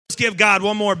Let's give God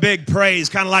one more big praise,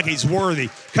 kind of like he's worthy.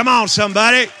 Come on,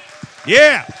 somebody.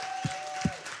 Yeah.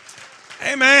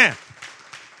 Amen.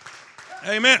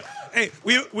 Amen. Hey,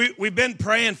 we've been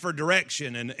praying for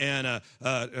direction, and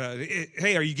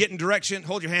hey, are you getting direction?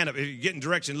 Hold your hand up. If you're getting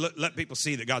direction, let people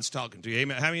see that God's talking to you.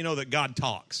 Amen. How many know that God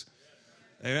talks?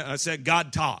 Amen. I said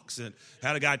God talks, and I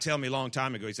had a guy tell me a long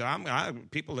time ago. He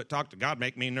said, people that talk to God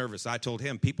make me nervous. I told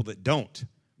him, people that don't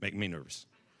make me nervous.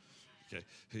 Okay.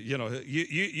 You know,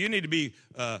 you need to be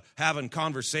having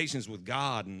conversations with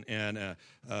God and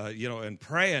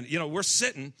praying. You know, we're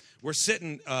sitting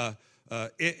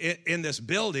in this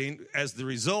building as the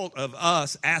result of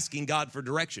us asking God for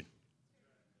direction.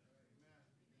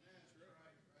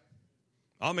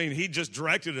 I mean, he just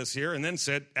directed us here and then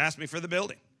said, ask me for the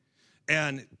building.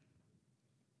 And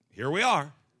here we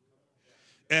are.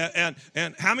 And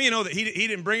how many of you know that he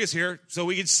didn't bring us here so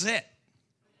we could sit?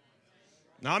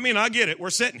 Now, I mean, I get it. We're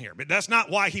sitting here. But that's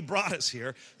not why he brought us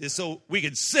here, is so we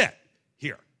could sit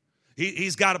here.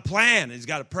 He's got a plan. He's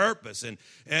got a purpose. And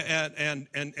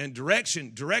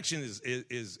direction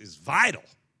is vital.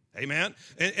 Amen.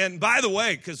 And by the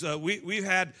way, because we've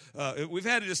had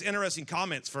just interesting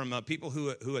comments from people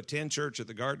who attend church at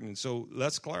the Garden. And so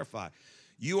let's clarify.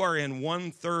 You are in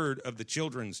 1/3 of the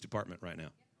children's department right now.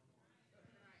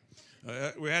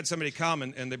 We had somebody come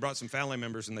and they brought some family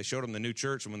members and they showed them the new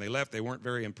church. And when they left, they weren't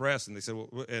very impressed. And they said,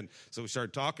 well, and so we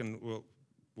started talking. Well,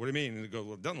 what do you mean? And they go,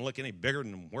 well, it doesn't look any bigger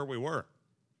than where we were.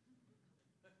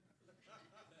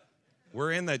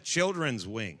 We're in the children's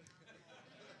wing.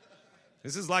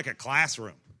 This is like a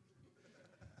classroom.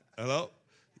 Hello?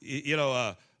 You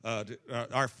know,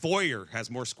 our foyer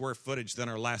has more square footage than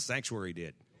our last sanctuary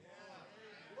did.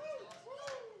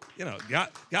 You know,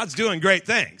 God's doing great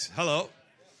things. Hello?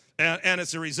 And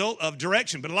it's a result of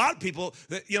direction. But a lot of people,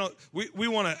 you know, we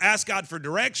want to ask God for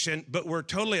direction, but we're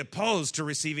totally opposed to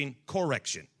receiving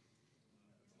correction.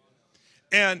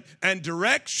 And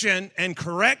direction and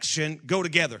correction go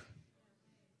together,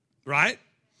 right?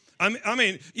 I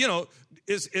mean, you know,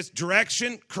 it's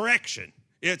direction, correction.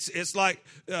 It's like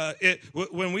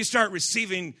when we start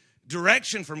receiving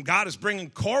direction from God, is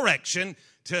bringing correction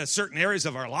to certain areas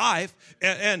of our life,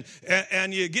 and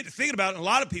you get to thinking about it. And a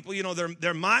lot of people, you know,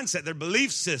 their mindset, their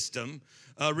belief system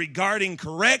regarding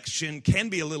correction can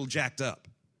be a little jacked up.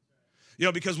 You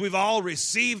know, because we've all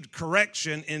received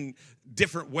correction in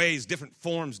different ways, different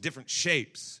forms, different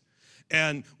shapes.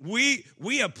 And we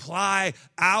apply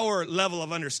our level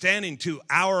of understanding to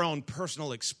our own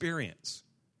personal experience.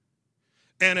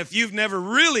 And if you've never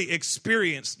really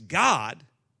experienced God,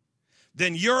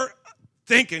 then you're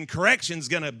thinking correction's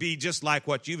going to be just like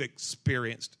what you've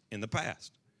experienced in the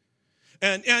past.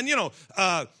 And you know,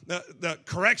 the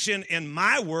correction in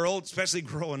my world, especially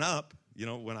growing up, you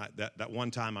know, when that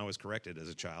one time I was corrected as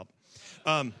a child.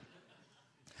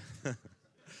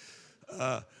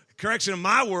 Correction in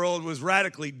my world was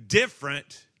radically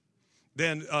different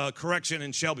than correction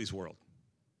in Shelby's world,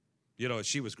 you know, as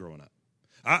she was growing up.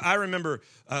 I remember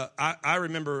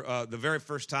the very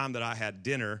first time that I had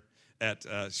dinner at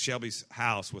Shelby's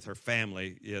house with her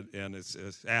family, and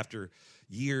it's after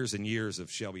years and years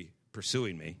of Shelby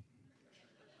pursuing me.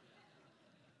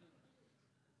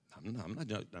 I'm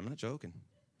not joking.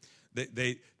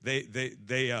 They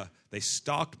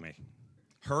stalked me,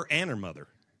 her and her mother.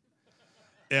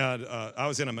 And I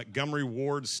was in a Montgomery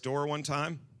Ward store one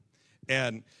time,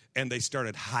 and they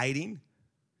started hiding.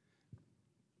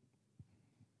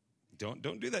 Don't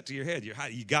do that to your head.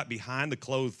 You got behind the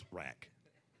clothes rack.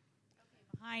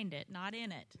 Behind it, not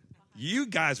in it. You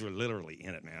guys were literally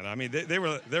in it, man. I mean, they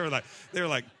were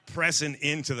like pressing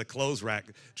into the clothes rack,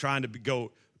 trying to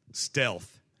go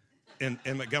stealth in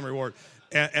Montgomery Ward.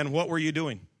 And what were you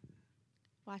doing?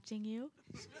 Watching you.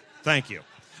 Thank you.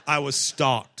 I was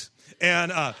stalked,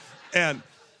 and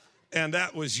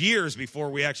that was years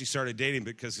before we actually started dating,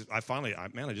 because I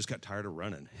just got tired of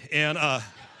running, and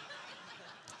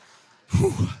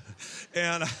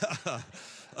and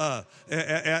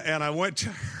I went to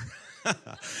her,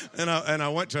 and I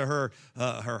went to her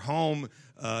home,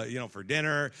 you know, for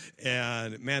dinner.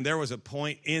 And man, there was a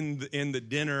point in the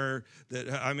dinner that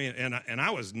and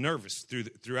I was nervous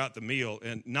throughout the meal,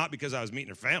 and not because I was meeting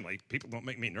her family. People don't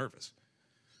make me nervous.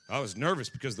 I was nervous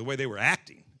because of the way they were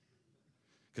acting.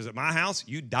 Because at my house,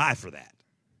 you die for that.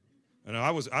 And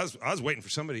I was waiting for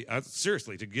somebody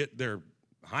seriously to get their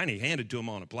hiney handed to them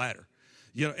on a platter.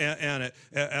 You know, and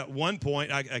at one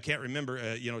point, I can't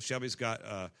remember. You know, Shelby's got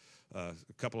a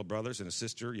couple of brothers and a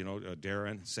sister. You know,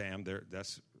 Darren, Sam.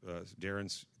 That's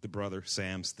Darren's the brother,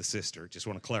 Sam's the sister. Just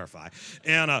want to clarify.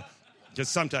 And because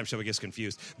sometimes Shelby ges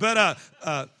confused. But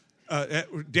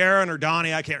Darren or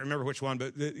Donnie, I can't remember which one,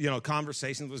 but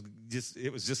conversations was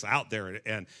just out there,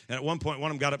 and at one point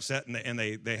one of them got upset, and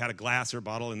they had a glass or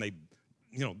bottle, and they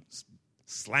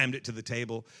slammed it to the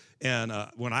table, and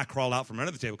when I crawled out from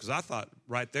under the table, because I thought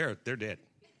right there they're dead.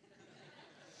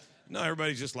 No,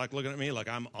 everybody's just like looking at me like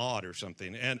I'm odd or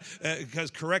something, and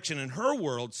because correction in her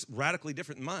world's radically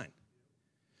different than mine.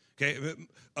 Okay,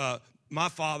 my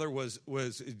father was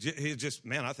just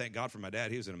man. I thank God for my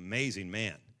dad. He was an amazing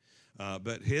man.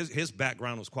 But his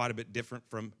background was quite a bit different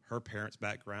from her parents'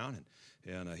 background,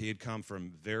 and he had come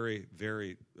from very,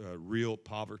 very real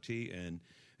poverty and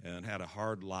had a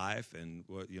hard life, and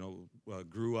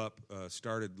grew up,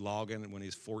 started logging when he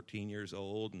was 14 years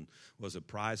old, and was a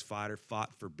prize fighter,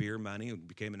 fought for beer money, and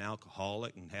became an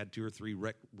alcoholic, and had 2 or 3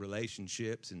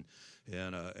 relationships, and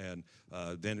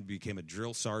then became a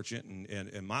drill sergeant,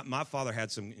 and my father had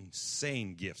some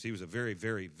insane gifts. He was a very,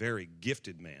 very, very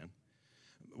gifted man.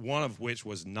 One of which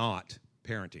was not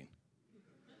parenting.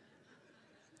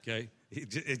 Okay,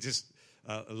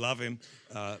 love him,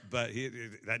 but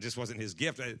that just wasn't his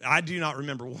gift. I do not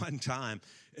remember one time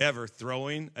ever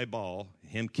throwing a ball,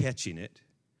 him catching it,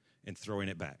 and throwing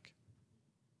it back.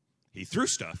 He threw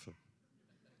stuff,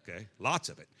 okay, lots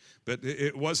of it, but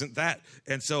it wasn't that.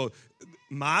 And so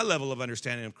my level of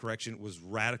understanding of correction was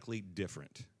radically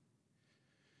different.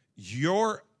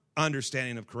 Your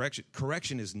understanding of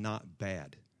correction is not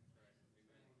bad.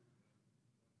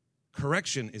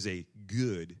 Correction is a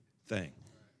good thing.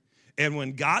 And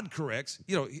when God corrects,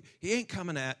 he ain't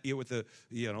coming at you with a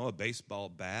baseball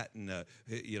bat, and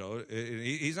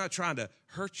he's not trying to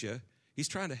hurt you. He's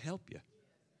trying to help you.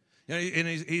 And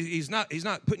he's not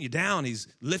putting you down. He's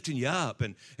lifting you up,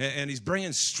 and he's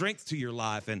bringing strength to your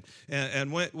life.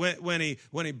 And when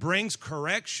he brings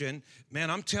correction,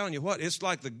 man, I'm telling you what, it's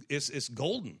like it's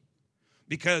golden,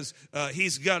 because how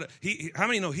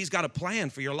many know he's got a plan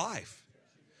for your life?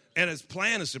 And his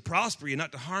plan is to prosper you,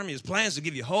 not to harm you. His plan is to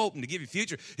give you hope and to give you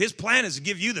future. His plan is to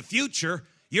give you the future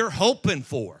you're hoping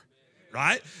for,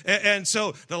 right? And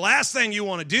so the last thing you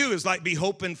want to do is like be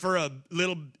hoping for a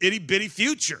little itty bitty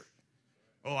future.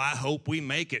 Oh, I hope we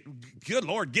make it. Good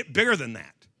Lord, get bigger than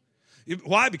that.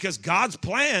 Why? Because God's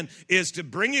plan is to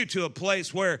bring you to a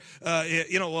place where,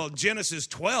 Genesis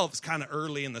 12 is kind of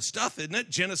early in the stuff, isn't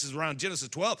it? Around Genesis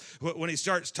 12, when he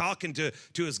starts talking to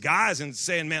his guys and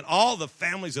saying, man, all the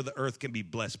families of the earth can be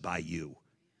blessed by you.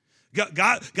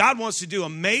 God wants to do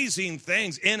amazing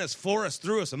things in us, for us,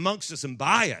 through us, amongst us, and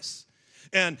by us.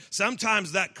 And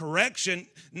sometimes that correction,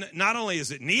 not only is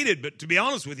it needed, but to be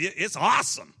honest with you, it's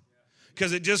awesome.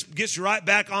 Because it just gets you right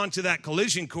back onto that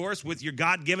collision course with your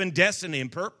God-given destiny and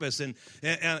purpose and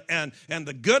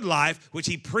the good life which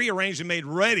he prearranged and made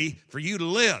ready for you to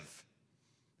live.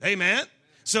 Amen?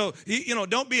 So,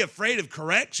 don't be afraid of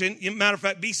correction. Matter of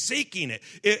fact, be seeking it.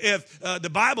 If the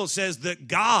Bible says that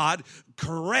God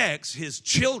corrects his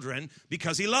children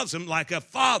because he loves them, like a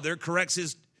father corrects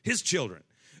his children.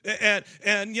 And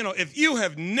if you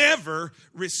have never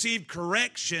received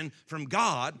correction from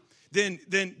God, then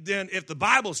if the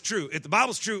Bible's true,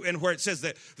 and where it says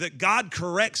that God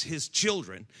corrects his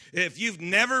children, if you've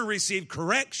never received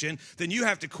correction, then you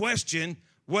have to question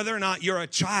whether or not you're a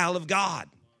child of God.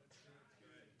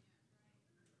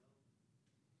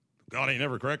 God ain't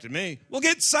never corrected me. Well,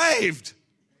 get saved.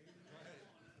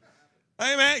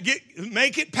 Amen.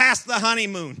 Make it past the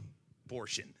honeymoon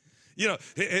portion.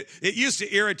 It used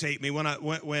to irritate me when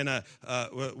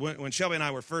Shelby and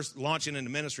I were first launching into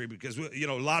ministry, because a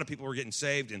lot of people were getting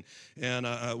saved, and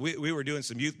we were doing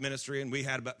some youth ministry, and we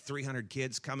had about 300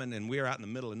 kids coming, and we were out in the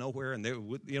middle of nowhere, and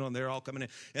they're all coming in.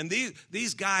 And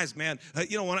these guys, man,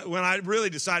 when I really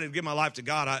decided to give my life to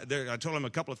God, I told them a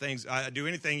couple of things. I'll do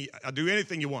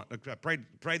anything you want. I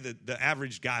pray the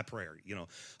average guy prayer.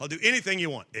 I'll do anything you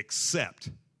want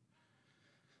except.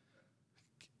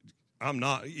 I'm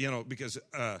not, because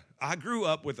I grew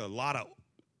up with a lot of,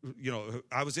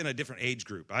 I was in a different age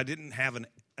group. I didn't have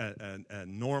a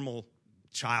normal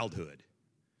childhood.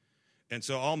 And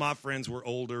so all my friends were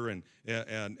older, and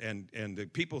the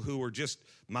people who were just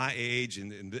my age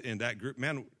in that group,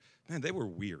 man, they were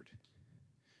weird.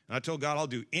 And I told God, I'll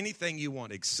do anything you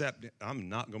want, except I'm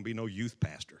not going to be no youth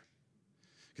pastor.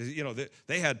 Because,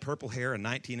 they had purple hair and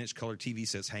 19-inch color TV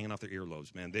sets hanging off their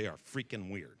earlobes, man. They are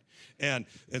freaking weird. And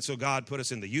so God put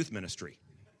us in the youth ministry.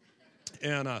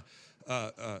 And I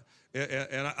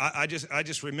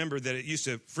just remember that it used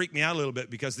to freak me out a little bit,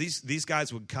 because these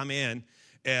guys would come in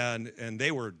and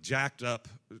they were jacked up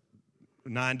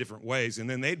 9 different ways, and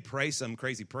then they'd pray some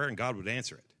crazy prayer and God would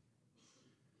answer it.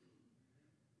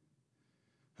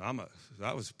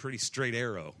 That was a pretty straight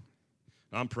arrow.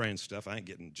 I'm praying stuff. I ain't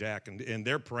getting jack. And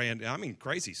they're praying, I mean,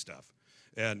 crazy stuff.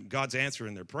 And God's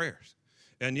answering their prayers.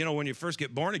 And, you know, when you first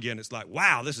get born again, it's like,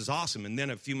 wow, this is awesome. And then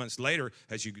a few months later,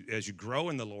 as you grow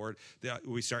in the Lord,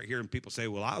 we start hearing people say,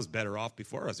 well, I was better off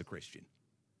before I was a Christian.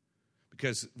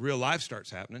 Because real life starts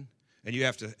happening, and you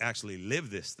have to actually live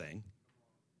this thing.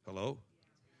 Hello?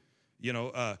 You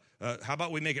know, how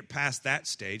about we make it past that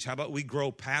stage? How about we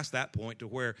grow past that point to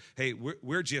where, hey,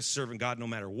 we're just serving God no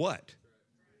matter what.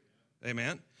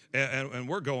 Amen? And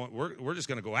we're just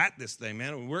going to go at this thing,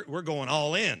 man. We're going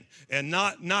all in, and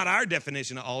not our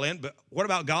definition of all in, but what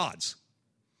about God's?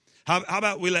 How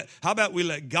about we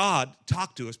let God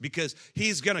talk to us, because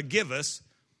He's going to give us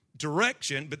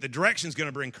direction, but the direction is going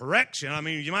to bring correction. I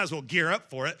mean, you might as well gear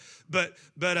up for it. But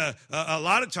a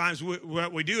lot of times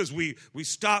what we do is we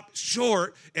stop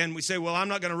short and we say, well, I'm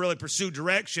not going to really pursue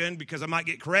direction because I might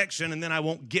get correction, and then I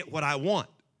won't get what I want.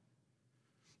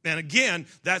 And again,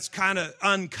 that's kind of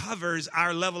uncovers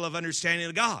our level of understanding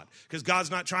of God, because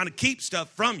God's not trying to keep stuff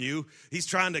from you. He's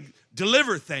trying to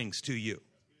deliver things to you,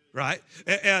 right?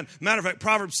 And matter of fact,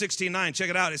 Proverbs 16:9, check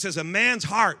it out. It says, a man's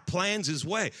heart plans his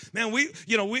way. Man,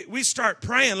 we start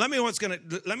praying. Let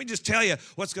me just tell you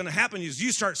what's going to happen is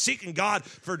you start seeking God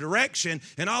for direction,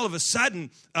 and all of a sudden,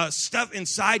 stuff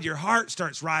inside your heart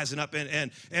starts rising up,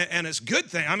 and it's a good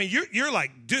thing. I mean, you're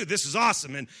like, dude, this is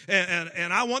awesome, and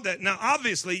I want that. Now,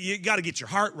 obviously, you got to get your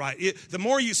heart right. The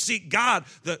more you seek God,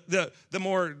 the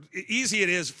more easy it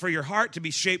is for your heart to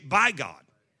be shaped by God.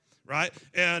 Right?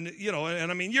 And, you know, and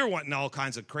I mean, you're wanting all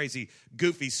kinds of crazy,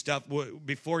 goofy stuff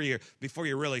before you're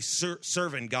really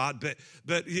serving God.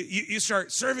 But you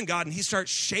start serving God, and He starts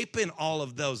shaping all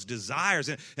of those desires.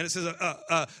 And it says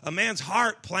a man's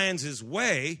heart plans his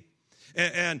way,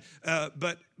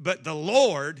 but the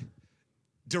Lord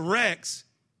directs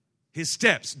his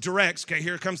steps. Directs. Okay,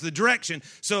 here comes the direction.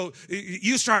 So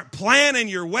you start planning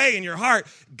your way in your heart.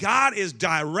 God is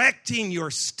directing your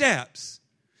steps.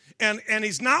 And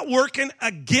He's not working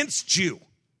against you.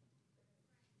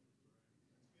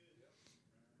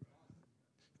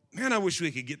 Man, I wish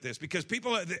we could get this, because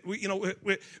people,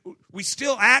 we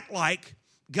still act like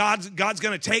God's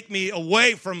going to take me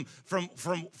away from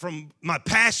my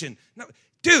passion. No,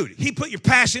 dude, He put your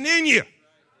passion in you.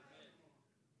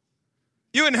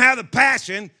 You wouldn't have the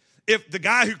passion if the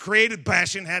guy who created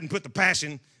passion hadn't put the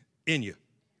passion in you.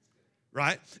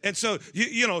 Right? And so,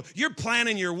 you're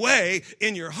planning your way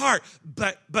in your heart,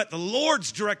 but the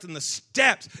Lord's directing the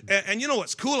steps. And you know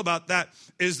what's cool about that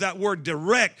is that word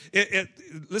direct.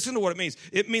 Listen to what it means.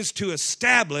 It means to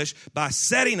establish by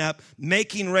setting up,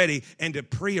 making ready, and to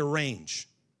prearrange.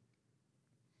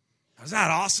 Is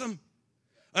that awesome?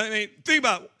 I mean, think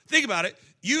about it.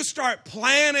 You start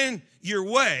planning your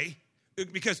way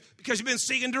because you've been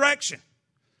seeking direction.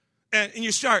 And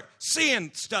you start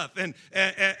seeing stuff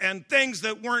and things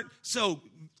that weren't so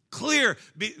clear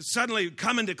suddenly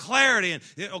come into clarity. And,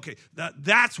 okay,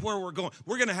 that's where we're going.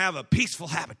 We're going to have a peaceful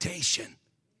habitation.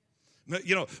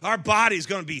 You know, our body's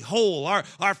going to be whole.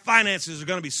 Our finances are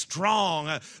going to be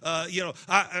strong.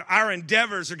 Our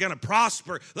endeavors are going to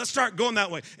prosper. Let's start going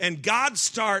that way. And God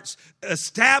starts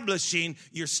establishing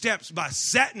your steps by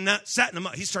setting them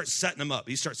up. He starts setting them up.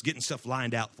 He starts getting stuff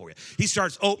lined out for you. He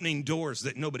starts opening doors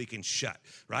that nobody can shut,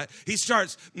 right? He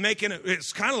starts making it.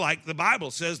 It's kind of like the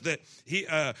Bible says that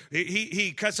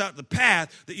he cuts out the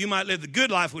path that you might live the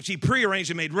good life, which He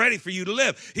prearranged and made ready for you to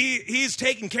live. He's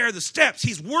taking care of the steps.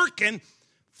 He's working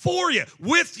for you,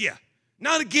 with you,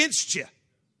 not against you.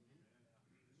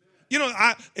 You know,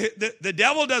 the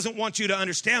devil doesn't want you to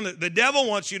understand that. The devil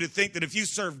wants you to think that if you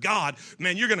serve God,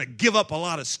 man, you're going to give up a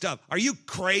lot of stuff. Are you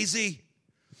crazy?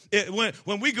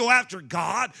 When we go after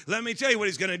God, let me tell you what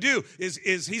He's going to do is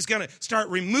He's going to start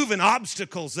removing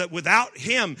obstacles that without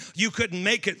Him you couldn't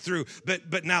make it through.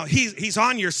 But now He's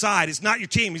on your side. It's not your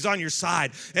team. He's on your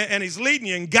side, and He's leading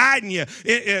you and guiding you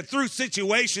through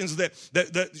situations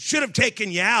that should have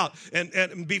taken you out.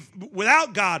 And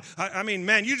without God, I mean,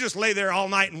 man, you just lay there all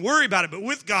night and worry about it. But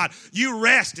with God, you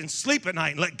rest and sleep at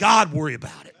night and let God worry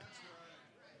about it.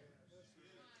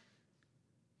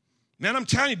 Man, I'm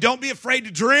telling you, don't be afraid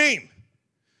to dream.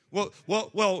 Well, what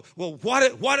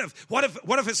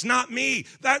if it's not me?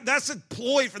 That's a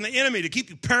ploy from the enemy to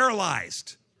keep you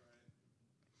paralyzed.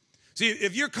 See,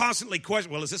 if you're constantly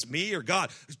questioning, well, is this me or God?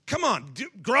 Come on,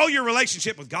 grow your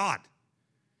relationship with God.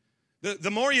 The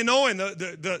more you know Him,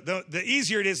 the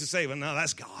easier it is to say, well, no,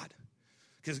 that's God.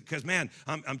 Because, man,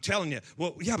 I'm telling you,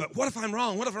 well, yeah, but what if I'm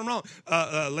wrong? What if I'm wrong?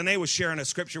 Lene was sharing a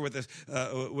scripture with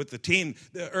the team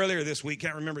earlier this week.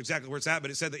 Can't remember exactly where it's at, but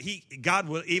it said that God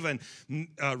will even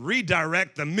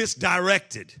redirect the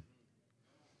misdirected.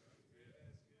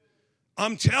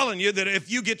 I'm telling you that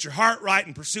if you get your heart right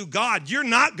and pursue God, you're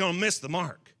not going to miss the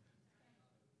mark.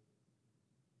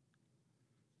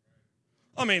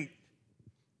 I mean,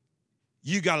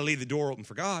 you got to leave the door open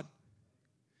for God.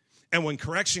 And when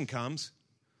correction comes,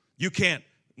 you can't,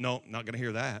 no, not going to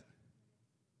hear that.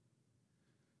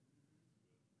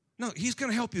 No, he's going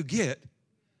to help you get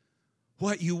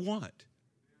what you want.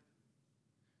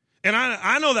 And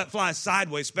I know that flies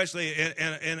sideways, especially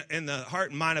in the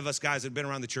heart and mind of us guys that have been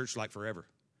around the church like forever,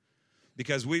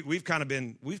 because we've kind of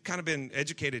been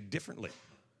educated differently.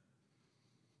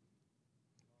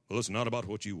 Well, it's not about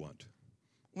what you want.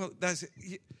 Well,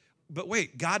 but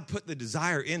wait, God put the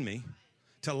desire in me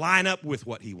to line up with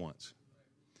what he wants.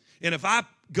 And if I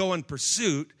go in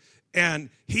pursuit and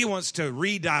he wants to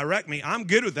redirect me, I'm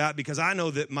good with that, because I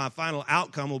know that my final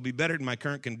outcome will be better than my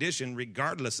current condition,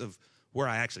 regardless of where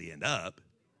I actually end up.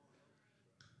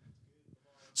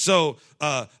 So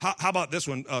how about this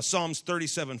one? Psalms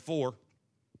 37:4.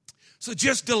 So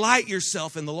just delight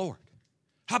yourself in the Lord.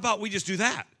 How about we just do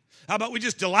that? How about we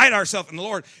just delight ourselves in the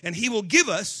Lord, and he will give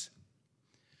us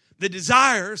the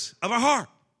desires of our heart.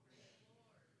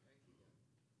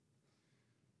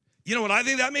 You know what I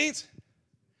think that means?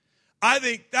 I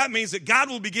think that means that God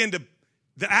will begin to,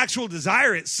 the actual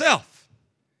desire itself,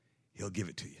 he'll give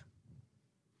it to you.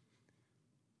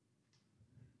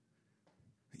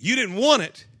 You didn't want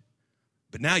it,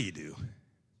 but now you do.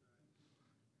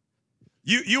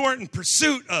 You weren't in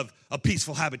pursuit of a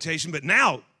peaceful habitation, but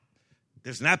now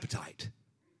there's an appetite.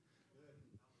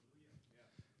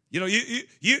 You know,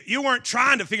 you weren't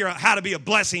trying to figure out how to be a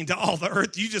blessing to all the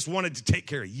earth. You just wanted to take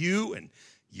care of you and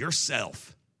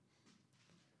yourself.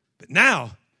 But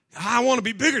now, I want to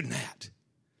be bigger than that.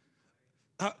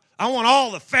 I want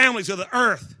all the families of the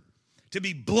earth to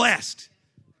be blessed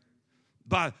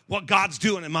by what God's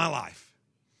doing in my life.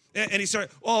 And he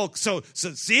started, so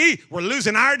see, we're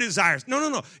losing our desires.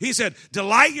 No. He said,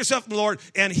 delight yourself in the Lord,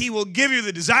 and he will give you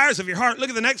the desires of your heart. Look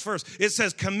at the next verse. It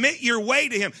says, commit your way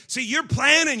to him. See, you're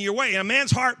planning your way. A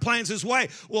man's heart plans his way.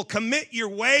 Well, commit your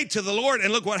way to the Lord,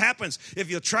 and look what happens.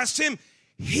 If you'll trust him,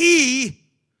 he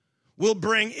will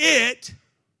bring it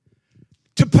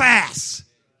to pass.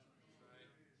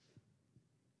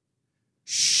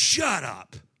 Shut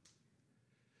up.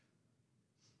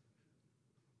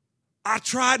 I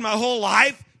tried my whole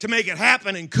life to make it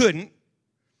happen and couldn't.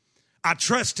 I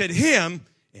trusted him,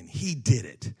 and he did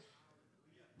it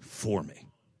for me.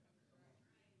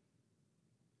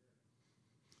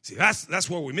 See, that's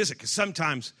where we miss it, because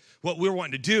sometimes what we're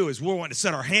wanting to do is we're wanting to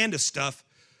set our hand to stuff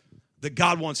that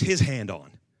God wants his hand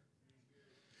on.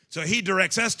 So he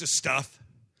directs us to stuff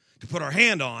to put our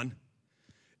hand on,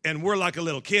 and we're like a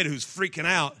little kid who's freaking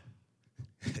out,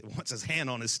 wants his hand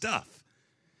on his stuff.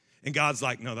 And God's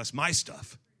like, no, that's my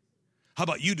stuff. How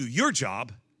about you do your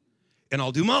job, and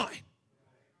I'll do mine?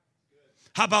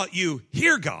 How about you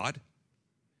hear God,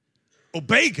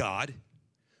 obey God,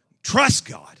 trust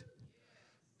God,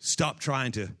 stop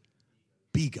trying to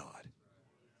be God?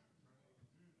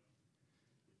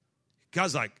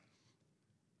 God's like,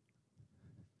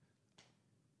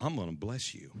 I'm going to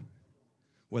bless you,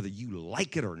 whether you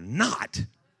like it or not.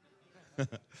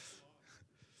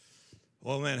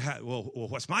 Well, man,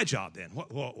 what's my job then?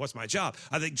 What's my job?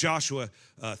 I think Joshua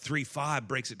 3:5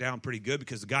 breaks it down pretty good,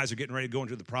 because the guys are getting ready to go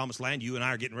into the promised land. You and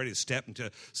I are getting ready to step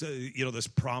into, this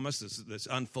promise that's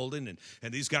unfolding,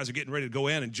 and these guys are getting ready to go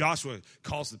in. And Joshua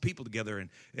calls the people together,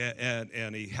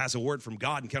 and he has a word from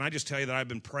God. And can I just tell you that I've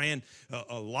been praying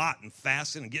a lot and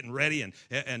fasting and getting ready,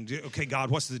 and okay, God,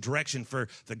 what's the direction for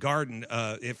the garden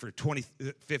for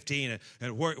 2015,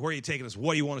 and where are you taking us?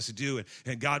 What do you want us to do?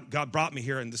 And God brought me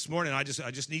here, and this morning I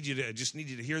just need you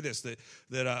to hear this,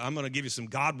 that I'm going to give you some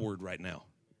God word right now.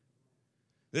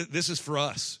 This is for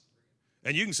us.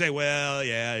 And you can say, well,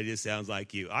 yeah, it just sounds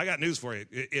like you. I got news for you.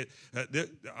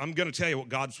 I'm going to tell you what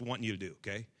God's wanting you to do,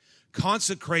 okay?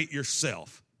 Consecrate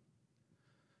yourself.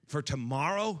 For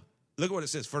tomorrow, look at what it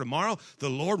says. For tomorrow, the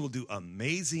Lord will do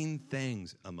amazing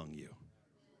things among you.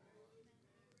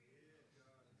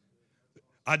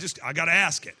 I got to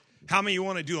ask it. How many of you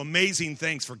want to do amazing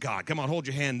things for God? Come on, hold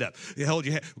your hand up.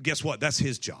 Guess what? That's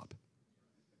his job.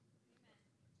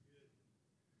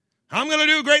 I'm going to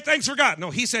do great things for God.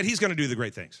 No, he said he's going to do the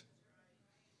great things.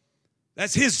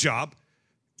 That's his job.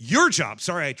 Your job.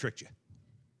 Sorry, I tricked you.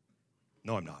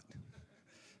 No, I'm not.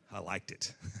 I liked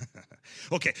it.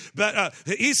 Okay, but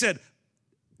he said,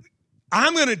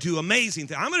 I'm going to do amazing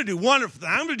things. I'm going to do wonderful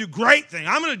things. I'm going to do great things.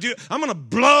 I'm going to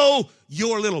blow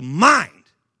your little mind.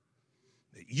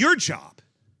 Your job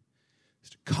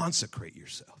is to consecrate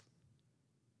yourself.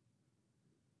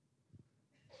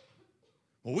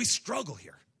 Well, we struggle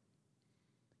here.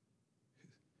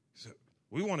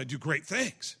 We want to do great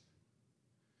things.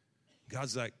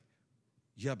 God's like,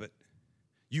 yeah, but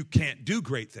you can't do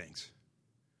great things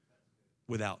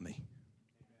without me.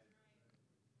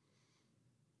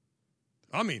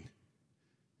 I mean,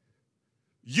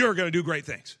 you're going to do great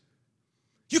things.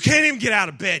 You can't even get out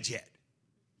of bed yet.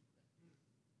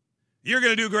 You're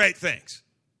going to do great things.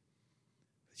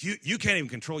 You can't even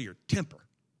control your temper.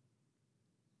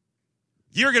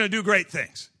 You're going to do great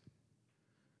things.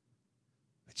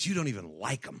 But you don't even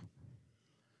like them.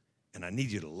 And I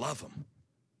need you to love them.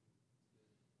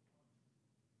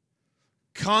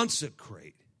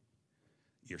 Consecrate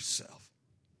yourself.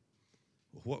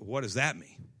 What does that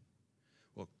mean?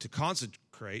 Well, to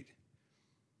consecrate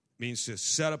means to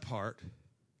set apart.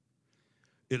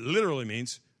 It literally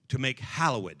means to make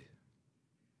hallowed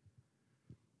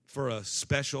for a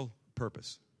special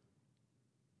purpose.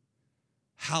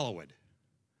 Hallowed.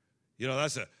 You know,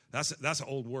 that's an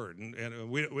old word, and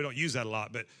we don't use that a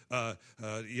lot. But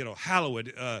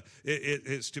hallowed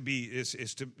is to be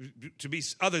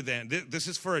other than. This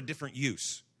is for a different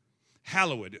use.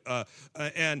 Hallowed,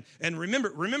 and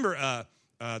remember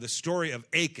the story of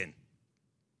Achan.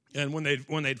 And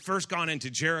when they'd first gone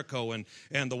into Jericho and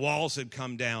the walls had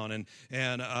come down, and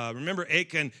remember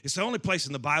Achan, it's the only place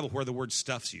in the Bible where the word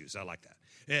stuff's used. I like that.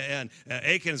 And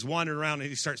Achan is wandering around and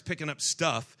he starts picking up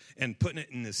stuff and putting it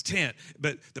in his tent.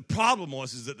 But the problem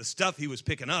was that the stuff he was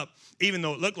picking up, even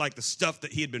though it looked like the stuff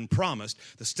that he had been promised,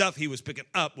 the stuff he was picking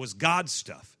up was God's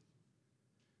stuff.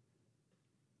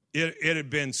 It had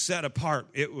been set apart.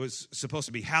 It was supposed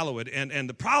to be hallowed. And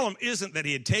the problem isn't that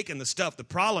he had taken the stuff. The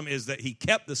problem is that he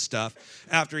kept the stuff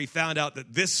after he found out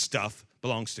that this stuff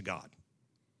belongs to God.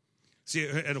 See,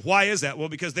 and why is that? Well,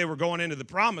 because they were going into the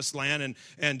promised land,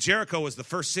 and Jericho was the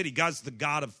first city. God's the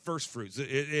God of first fruits.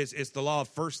 It's the law of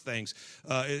first things.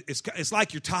 It's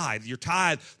like your tithe. Your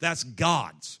tithe, that's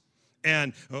God's.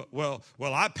 And,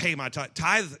 I pay my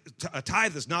tithe. A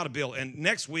tithe is not a bill. And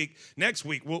next week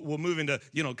we'll move into,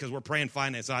 because we're praying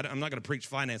finance. I'm not going to preach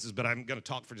finances, but I'm going to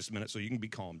talk for just a minute so you can be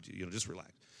calm. Just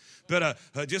relax. But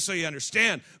just so you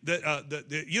understand that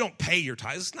you don't pay your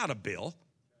tithe. It's not a bill.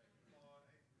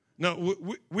 No,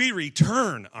 we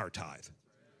return our tithe.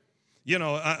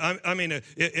 I mean,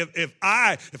 if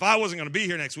I wasn't going to be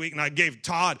here next week and I gave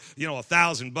Todd,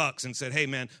 $1,000 and said, hey,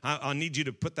 man, I need you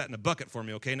to put that in a bucket for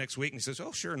me, okay, next week. And he says,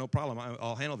 oh, sure, no problem.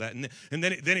 I'll handle that. And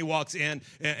then he walks in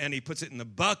and he puts it in the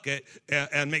bucket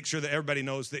and makes sure that everybody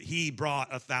knows that he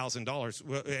brought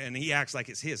 $1,000 and he acts like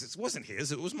it's his. It wasn't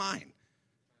his. It was mine.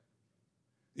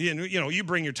 You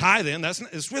bring your tithe in.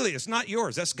 It's not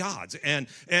yours. That's God's, and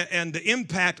the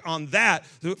impact on that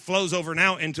flows over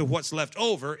now into what's left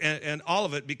over, and all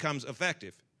of it becomes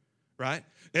effective, right?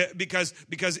 Because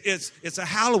it's a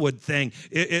hallowed thing.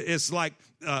 It's like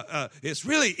it's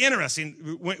really interesting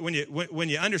when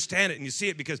you understand it and you see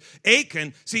it. Because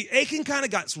Achan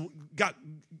kind of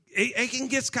Achan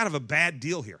gets kind of a bad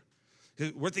deal here.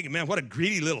 We're thinking, man, what a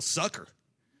greedy little sucker.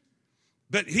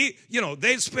 But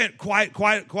they'd spent quite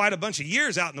a bunch of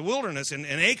years out in the wilderness, and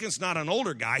Achan's not an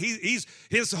older guy.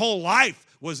 His whole life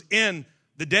was in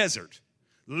the desert.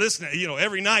 Listening,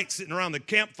 every night sitting around the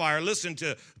campfire, listening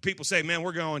to people say, "Man,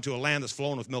 we're going to a land that's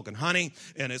flowing with milk and honey,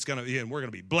 and we're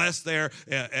gonna be blessed there."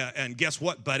 And guess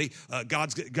what, buddy?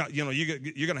 God's got,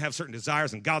 you're gonna have certain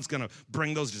desires, and God's gonna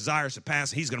bring those desires to pass.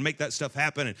 He's gonna make that stuff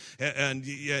happen. And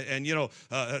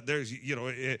there's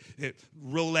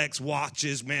Rolex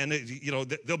watches, man.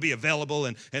 They'll be available,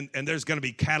 and there's gonna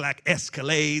be Cadillac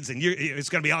Escalades, and it's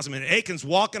gonna be awesome. And Achan's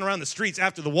walking around the streets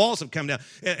after the walls have come down,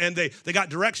 and they got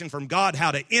direction from God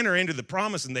how to enter into the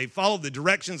promise, and they followed the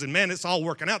directions, and man, it's all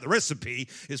working out. The recipe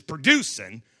is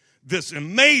producing this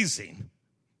amazing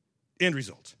end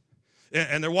result.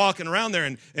 And they're walking around there,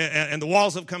 and the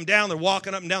walls have come down. They're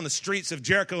walking up and down the streets of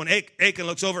Jericho, and Achan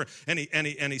looks over, and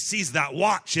he sees that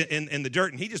watch in the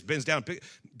dirt, and he just bends down.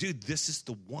 Dude, this is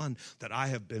the one that I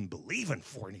have been believing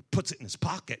for, and he puts it in his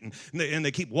pocket, and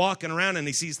they keep walking around, and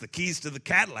he sees the keys to the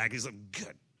Cadillac. He's like,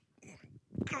 good,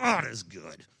 God is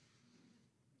good.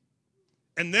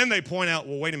 And then they point out,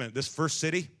 well, wait a minute, this first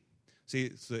city, see,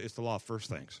 it's the law of first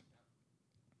things.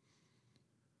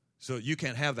 So you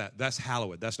can't have that. That's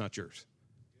hallowed. That's not yours.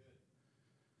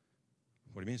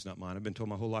 What do you mean it's not mine? I've been told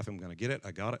my whole life I'm going to get it.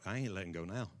 I got it. I ain't letting go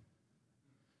now.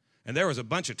 And there was a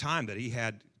bunch of time that he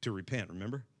had to repent,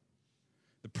 remember?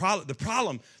 The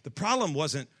problem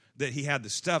wasn't that he had the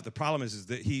stuff. The problem is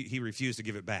that he refused to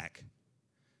give it back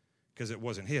because it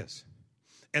wasn't his.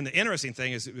 And the interesting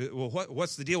thing is, well,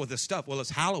 what's the deal with this stuff? Well, it's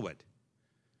hallowed.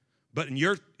 But in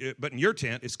your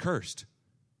tent, it's cursed.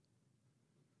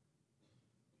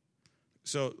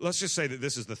 So let's just say that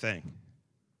this is the thing.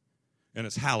 And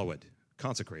it's hallowed,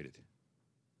 consecrated.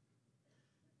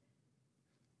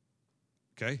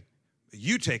 Okay?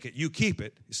 You take it, you keep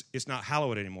it. It's not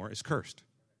hallowed anymore. It's cursed.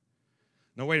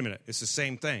 No, wait a minute. It's the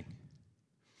same thing.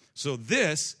 So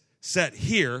this set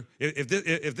here, if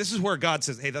this is where God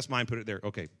says, hey, that's mine, put it there.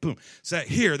 Okay, boom. Set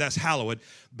here, that's hallowed.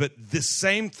 But this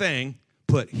same thing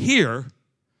put here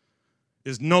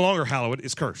is no longer hallowed.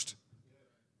 It's cursed.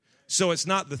 So it's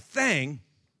not the thing,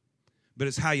 but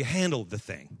it's how you handle the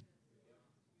thing.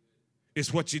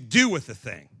 It's what you do with the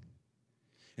thing.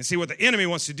 And see, what the enemy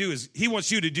wants to do is he wants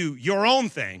you to do your own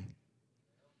thing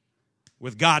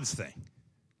with God's thing.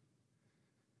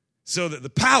 So that the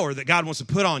power that God wants to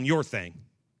put on your thing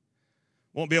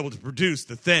won't be able to produce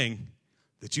the thing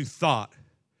that you thought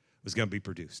was going to be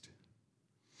produced.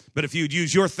 But if you'd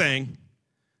use your thing,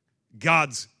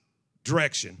 God's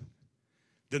direction,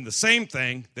 then the same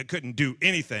thing that couldn't do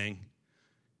anything,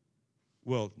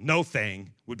 well, no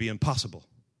thing would be impossible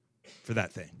for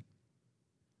that thing.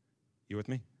 You with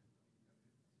me?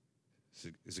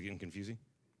 Is it getting confusing?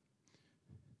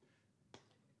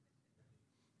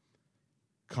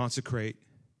 Consecrate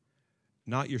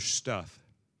not your stuff,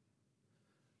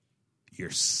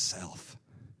 yourself.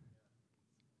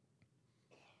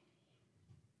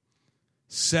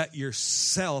 Set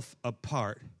yourself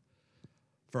apart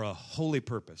for a holy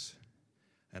purpose,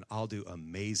 and I'll do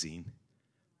amazing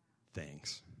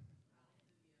things.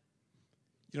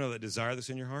 You know that desire that's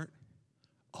in your heart?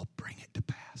 I'll bring it to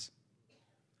pass.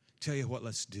 Tell you what,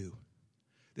 let's do.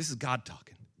 This is God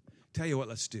talking. Tell you what,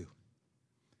 let's do.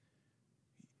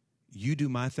 You do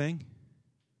my thing,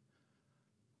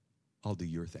 I'll do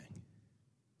your thing.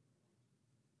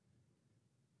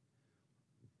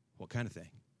 What kind of thing?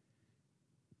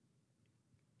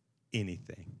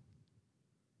 Anything.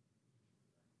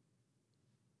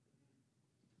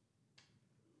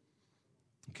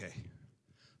 Okay,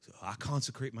 so I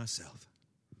consecrate myself.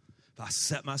 If I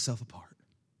set myself apart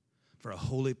for a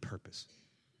holy purpose,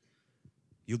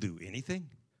 you'll do anything?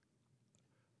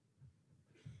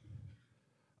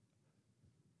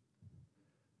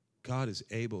 God is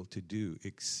able to do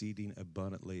exceeding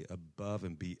abundantly above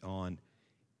and beyond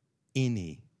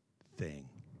anything.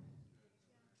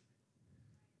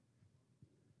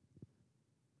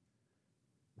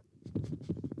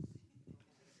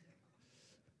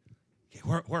 Okay,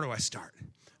 where do I start?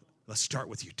 Let's start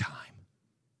with your time.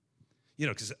 You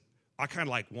know, because I kind of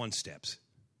like one steps.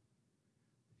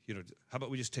 You know, how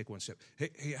about we just take one step? Hey,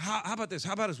 how about this?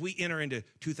 How about as we enter into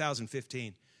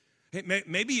 2015? Hey,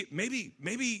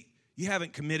 maybe you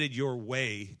haven't committed your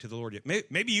way to the Lord yet.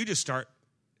 Maybe you just start,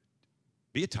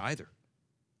 be a tither.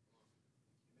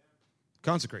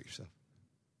 Consecrate yourself.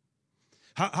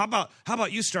 How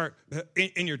about you start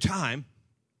in your time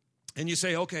and you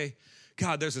say, okay,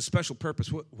 God, there's a special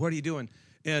purpose. What are you doing?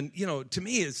 And, you know, to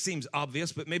me it seems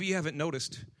obvious, but maybe you haven't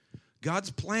noticed.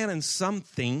 God's planning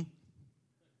something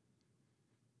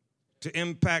to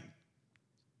impact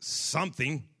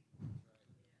something.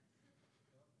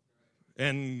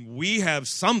 And we have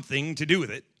something to do with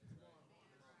it.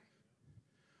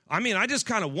 I mean, I just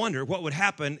kind of wonder what would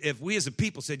happen if we as a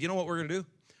people said, you know what we're going to do?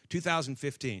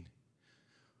 2015.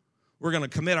 We're going to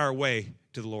commit our way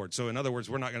to the Lord. So in other words,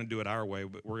 we're not going to do it our way,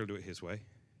 but we're going to do it his way.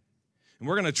 And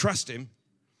we're going to trust him.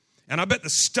 And I bet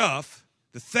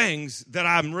the things that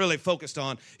I'm really focused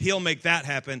on, he'll make that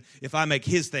happen if I make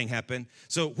his thing happen.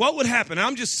 So what would happen?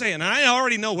 I'm just saying, and I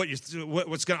already know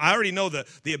what's going. I already know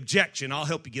the objection. I'll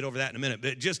help you get over that in a minute.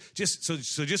 But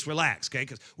just relax, okay?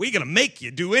 Because we're going to make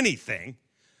you do anything.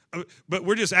 But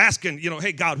we're just asking, you know,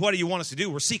 hey, God, what do you want us to do?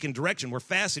 We're seeking direction. We're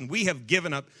fasting. We have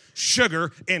given up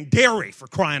sugar and dairy, for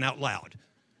crying out loud.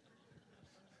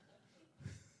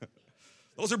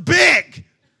 Those are big.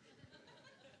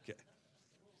 Okay.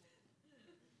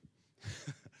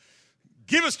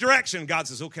 Give us direction. God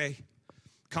says, okay,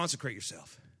 consecrate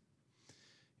yourself.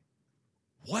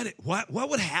 What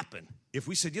would happen if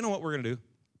we said, you know what we're going to do?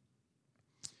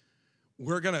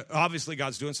 We're going to, obviously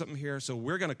God's doing something here, so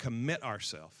we're going to commit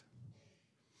ourselves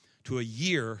to a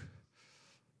year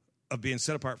of being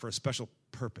set apart for a special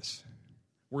purpose.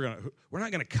 We're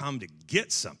not going to come to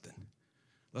get something.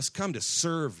 Let's come to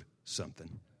serve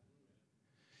something.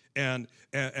 And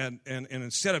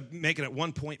instead of making it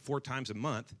 1.4 times a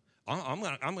month, I'm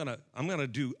gonna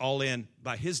do all in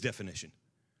by his definition.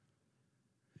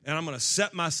 And I'm going to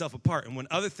set myself apart. And when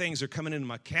other things are coming into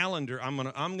my calendar, I'm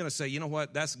going to say, you know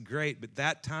what, that's great. But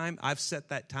that time, I've set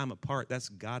that time apart. That's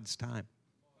God's time.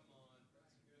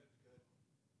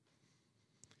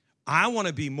 I want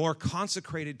to be more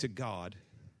consecrated to God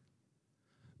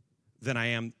than I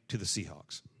am to the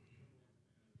Seahawks.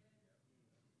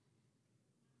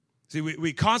 See,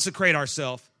 we consecrate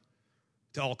ourselves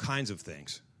to all kinds of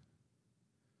things.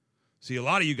 See, a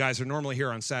lot of you guys are normally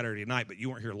here on Saturday night, but you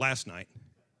weren't here last night.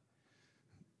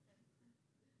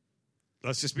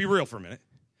 Let's just be real for a minute.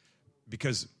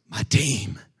 Because my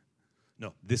team.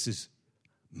 No, this is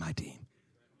my team.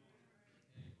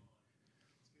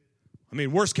 I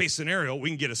mean, worst case scenario, we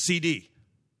can get a CD.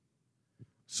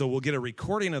 So we'll get a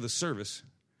recording of the service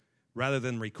rather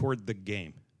than record the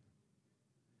game.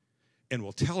 And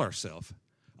we'll tell ourselves,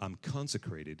 I'm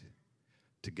consecrated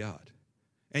to God.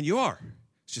 And you are.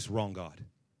 It's just wrong God.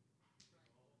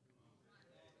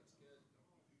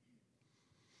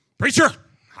 Preacher,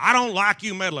 I don't like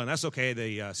you meddling. That's okay.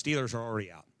 The Steelers are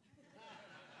already out.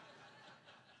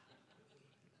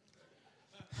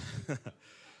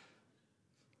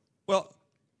 Well,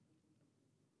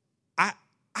 I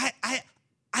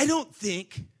don't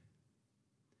think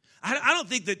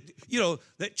that,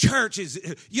 that church is,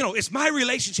 it's my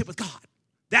relationship with God.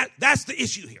 That's the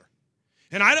issue here.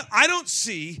 And I don't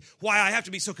see why I have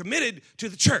to be so committed to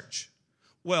the church.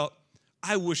 Well,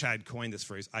 I wish I had coined this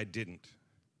phrase. I didn't.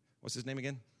 What's his name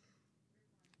again?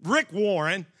 Rick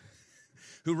Warren,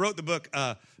 who wrote the book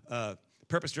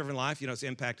Purpose-Driven Life. It's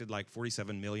impacted like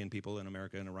 47 million people in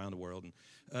America and around the world.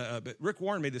 But Rick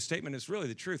Warren made this statement. It's really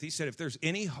the truth. He said, if there's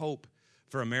any hope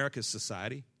for America's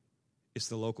society, it's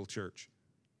the local church.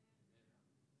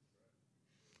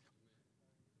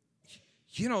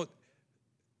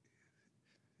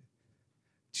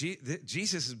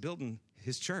 Jesus is building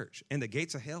his church, and the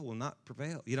gates of hell will not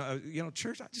prevail.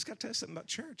 Church, I just got to tell you something about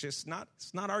church. It's not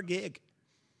our gig.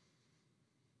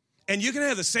 And you can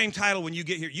have the same title when you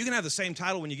get here. You can have the same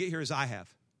title when you get here as I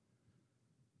have.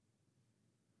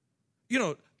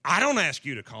 I don't ask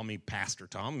you to call me Pastor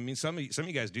Tom. I mean, some of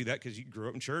you guys do that because you grew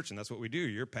up in church, and that's what we do.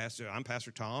 You're pastor. I'm Pastor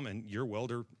Tom, and you're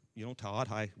welder, Todd.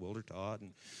 Hi, welder Todd,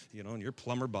 and and you're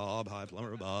plumber Bob. Hi,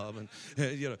 plumber Bob, and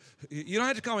you don't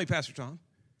have to call me Pastor Tom.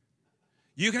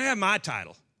 You can have my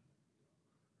title,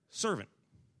 servant.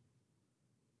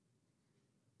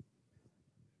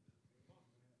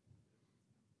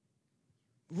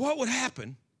 What would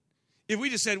happen if we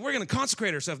just said, we're going to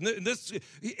consecrate ourselves?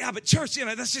 But church,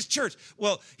 that's just church.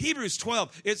 Well, Hebrews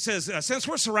 12, it says, since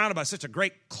we're surrounded by such a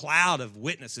great cloud of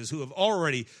witnesses who have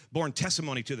already borne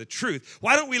testimony to the truth,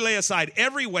 why don't we lay aside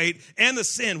every weight and the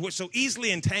sin which so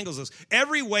easily entangles us?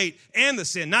 Every weight and the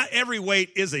sin. Not every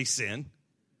weight is a sin.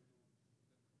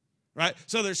 Right?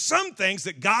 So there's some things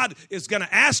that God is going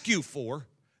to ask you for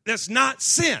that's not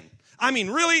sin. I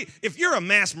mean, really, if you're a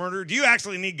mass murderer, do you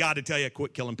actually need God to tell you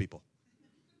quit killing people?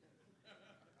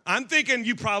 I'm thinking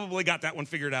you probably got that one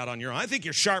figured out on your own. I think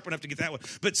you're sharp enough to get that one.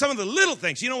 But some of the little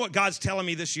things, you know what God's telling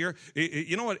me this year?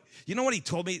 You know what he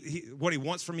told me, what he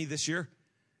wants from me this year?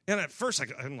 And at first,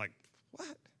 I'm like,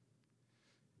 what?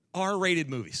 R-rated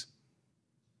movies.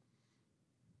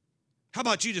 How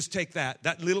about you just take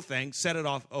that little thing, set it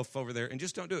off over there, and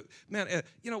just don't do it? Man,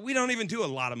 we don't even do a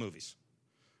lot of movies.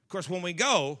 Of course, when we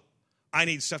go, I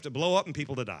need stuff to blow up and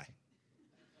people to die.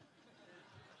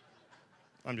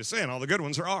 I'm just saying, all the good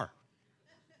ones are R.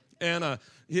 And,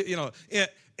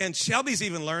 and Shelby's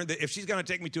even learned that if she's going to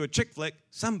take me to a chick flick,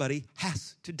 somebody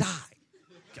has to die.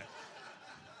 Okay.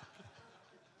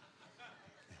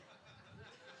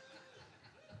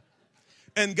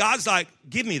 And God's like,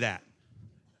 give me that.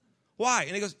 Why?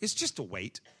 And he goes, it's just a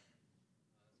weight.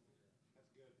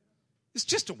 It's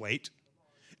just a weight.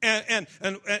 And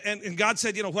God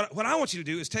said, what I want you to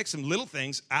do is take some little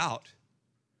things out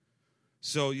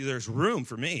so there's room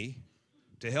for me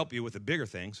to help you with the bigger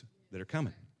things that are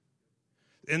coming.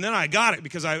 And then I got it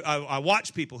because I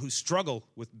watch people who struggle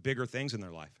with bigger things in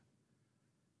their life.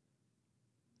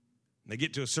 They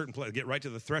get to a certain place, get right to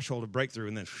the threshold of breakthrough,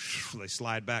 and then they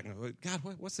slide back and go, God,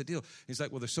 what's the deal? He's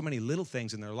like, well, there's so many little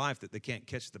things in their life that they can't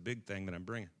catch the big thing that I'm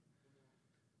bringing.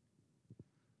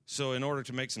 So in order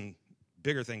to make some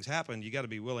bigger things happen, you got to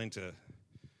be willing to,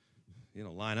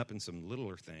 line up in some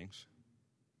littler things.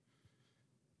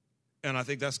 And I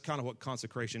think that's kind of what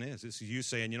consecration is. It's you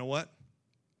saying, you know what?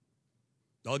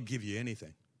 I'll give you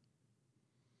anything.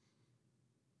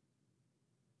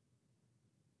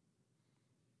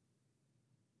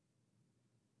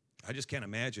 I just can't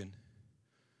imagine,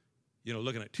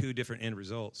 looking at two different end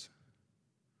results.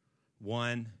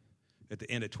 One, at the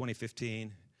end of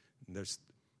 2015, there's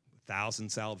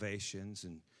 1,000 salvations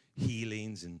and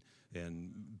healings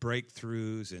and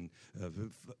breakthroughs and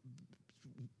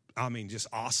just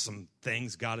awesome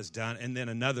things God has done. And then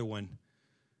another one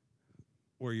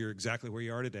where you're exactly where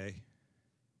you are today.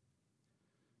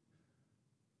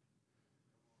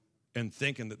 And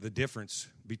thinking that the difference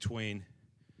between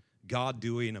God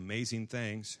doing amazing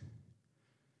things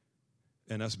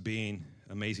and us being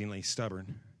amazingly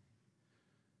stubborn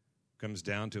comes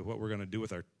down to what we're going to do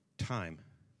with our time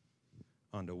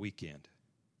on the weekend.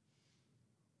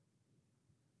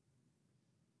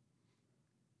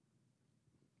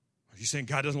 Are you saying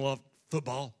God doesn't love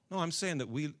football? No, I'm saying that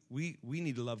we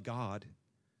need to love God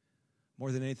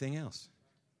more than anything else.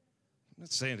 I'm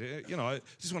not saying, I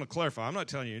just want to clarify. I'm not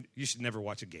telling you you should never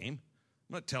watch a game.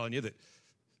 I'm not telling you that,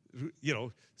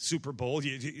 Super Bowl,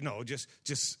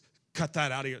 just cut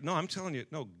that out of your. No, I'm telling you,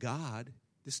 no, God,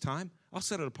 this time, I'll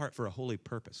set it apart for a holy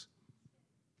purpose.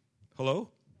 Hello?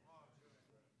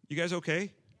 You guys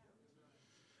okay?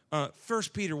 1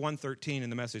 Peter 1:13 in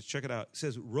the Message, check it out. It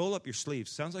says, roll up your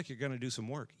sleeves. Sounds like you're going to do some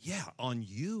work. Yeah, on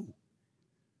you.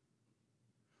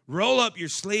 Roll up your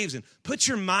sleeves and put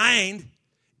your mind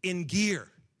in gear.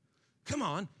 Come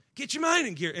on, get your mind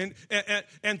in gear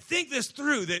and think this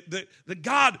through, that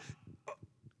God,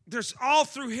 there's all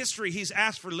through history, he's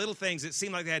asked for little things that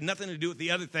seem like they had nothing to do with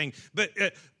the other thing. But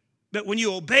when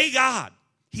you obey God,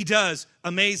 he does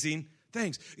amazing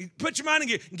things. Put your mind in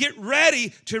gear. Get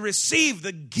ready to receive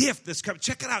the gift that's coming.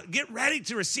 Check it out. Get ready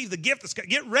to receive the gift that's coming.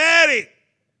 Get ready.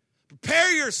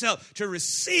 Prepare yourself to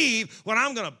receive what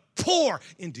I'm going to pour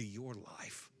into your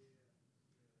life.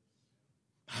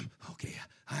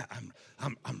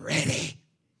 I'm ready.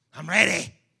 I'm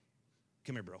ready.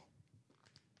 Come here, bro.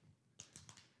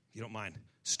 You don't mind,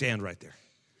 stand right there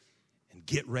and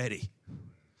get ready.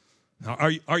 Now,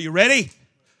 are you ready?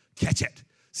 Catch it.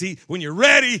 See, when you're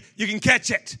ready, you can catch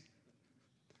it.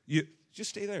 You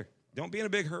just stay there. Don't be in a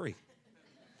big hurry.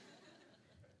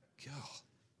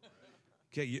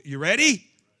 Okay, you ready?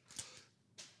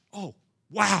 Oh,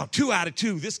 wow, 2 out of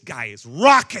 2. This guy is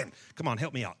rocking. Come on,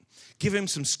 help me out. Give him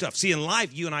some stuff. See, in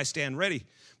life, you and I stand ready,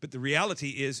 but the reality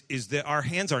is that our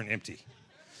hands aren't empty.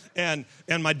 And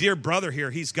my dear brother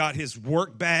here, he's got his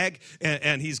work bag,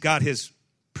 and he's got his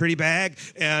pretty bag,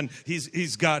 and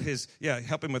he's got his,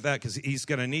 help him with that, because he's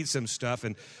going to need some stuff.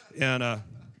 And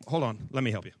hold on, let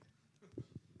me help you.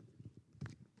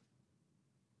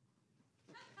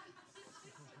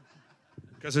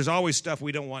 Because there's always stuff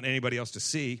we don't want anybody else to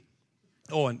see.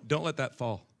 Oh, and don't let that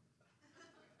fall.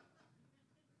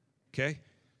 Okay?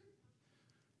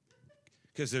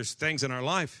 Because there's things in our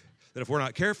life that if we're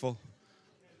not careful,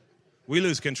 we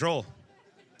lose control.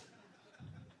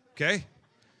 Okay?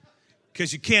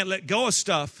 Because you can't let go of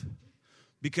stuff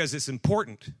because it's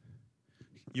important.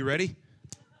 You ready?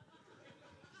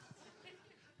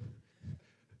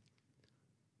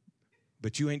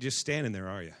 But you ain't just standing there,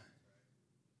 are you?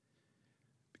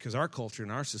 Because our culture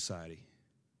and our society,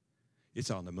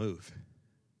 it's on the move.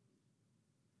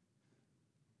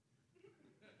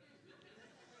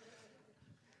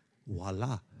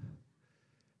 Voila.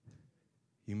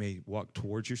 You may walk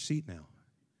towards your seat now,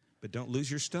 but don't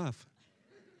lose your stuff.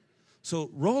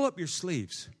 So roll up your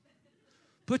sleeves,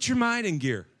 put your mind in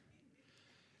gear,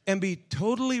 and be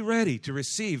totally ready to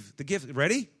receive the gift.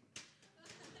 Ready?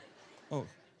 Oh,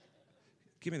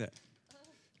 give me that.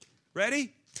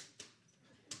 Ready?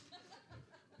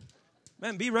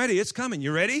 Man, be ready. It's coming.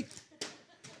 You ready?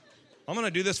 I'm going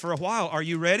to do this for a while. Are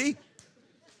you ready?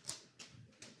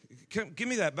 Give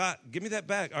me that back. Give me that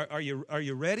back. Are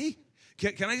you ready?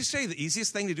 Can I just say the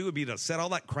easiest thing to do would be to set all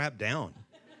that crap down.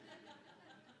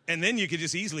 And then you could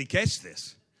just easily catch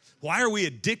this. Why are we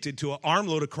addicted to an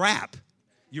armload of crap?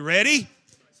 You ready?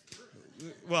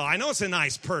 Well, I know it's a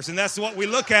nice person. That's what we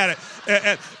look at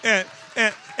it.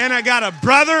 And I got a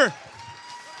brother.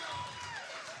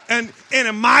 And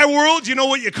in my world, you know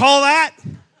what you call that?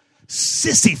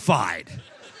 Sissified.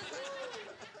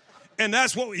 And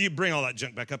that's what you bring all that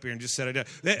junk back up here and just set it down.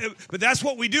 But that's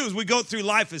what we do is we go through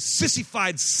life as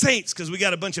sissified saints because we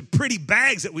got a bunch of pretty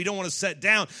bags that we don't want to set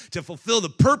down to fulfill the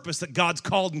purpose that God's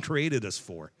called and created us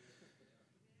for.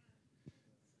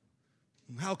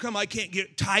 How come I can't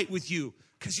get tight with you?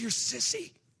 Because you're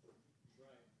sissy.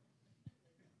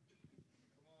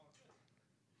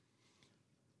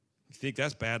 You think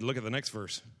that's bad? Look at the next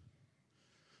verse.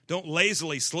 Don't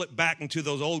lazily slip back into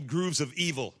those old grooves of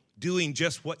evil, doing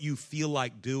just what you feel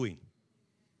like doing.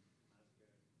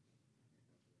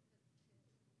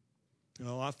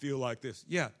 Oh, I feel like this.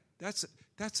 Yeah, that's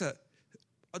a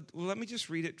well, let me just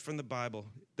read it from the Bible.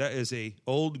 That is a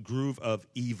old groove of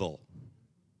evil.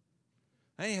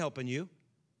 I ain't helping you.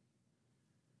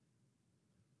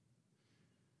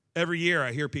 Every year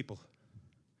I hear people,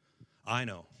 I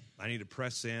know, I need to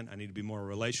press in, I need to be more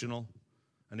relational,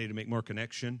 I need to make more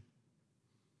connection.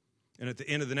 And at the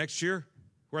end of the next year,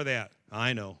 where are they at?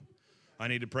 I know. I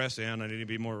need to press in. I need to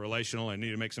be more relational. I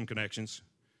need to make some connections.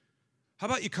 How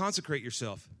about you consecrate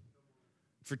yourself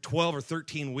for 12 or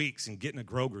 13 weeks and get in a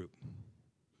grow group?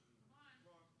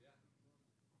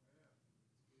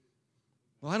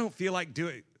 Well, I don't feel like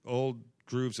doing old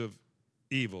grooves of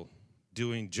evil,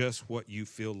 doing just what you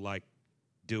feel like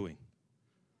doing.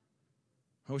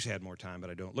 I wish I had more time, but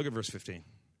I don't. Look at verse 15.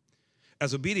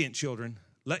 As obedient children,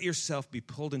 let yourself be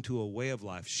pulled into a way of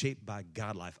life shaped by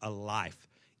God life, a life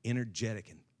energetic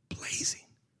and blazing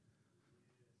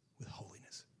with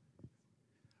holiness.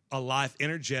 A life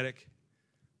energetic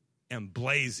and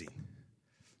blazing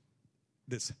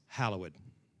that's hallowed.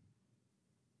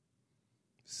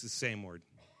 It's the same word.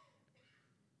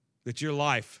 That your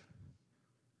life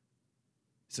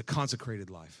is a consecrated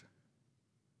life.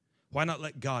 Why not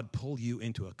let God pull you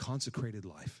into a consecrated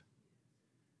life?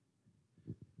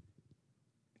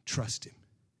 Trust Him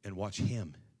and watch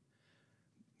Him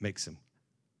make some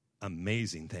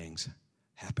amazing things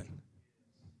happen.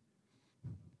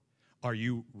 Are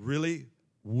you really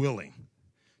willing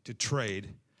to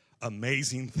trade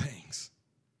amazing things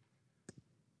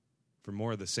for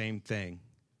more of the same thing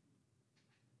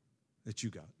that you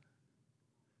got?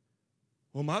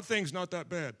 Well, my thing's not that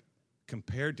bad.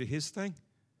 Compared to His thing,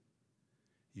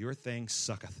 your thing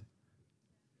sucketh.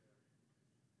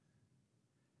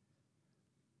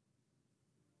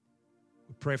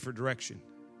 We pray for direction.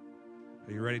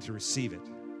 Are you ready to receive it?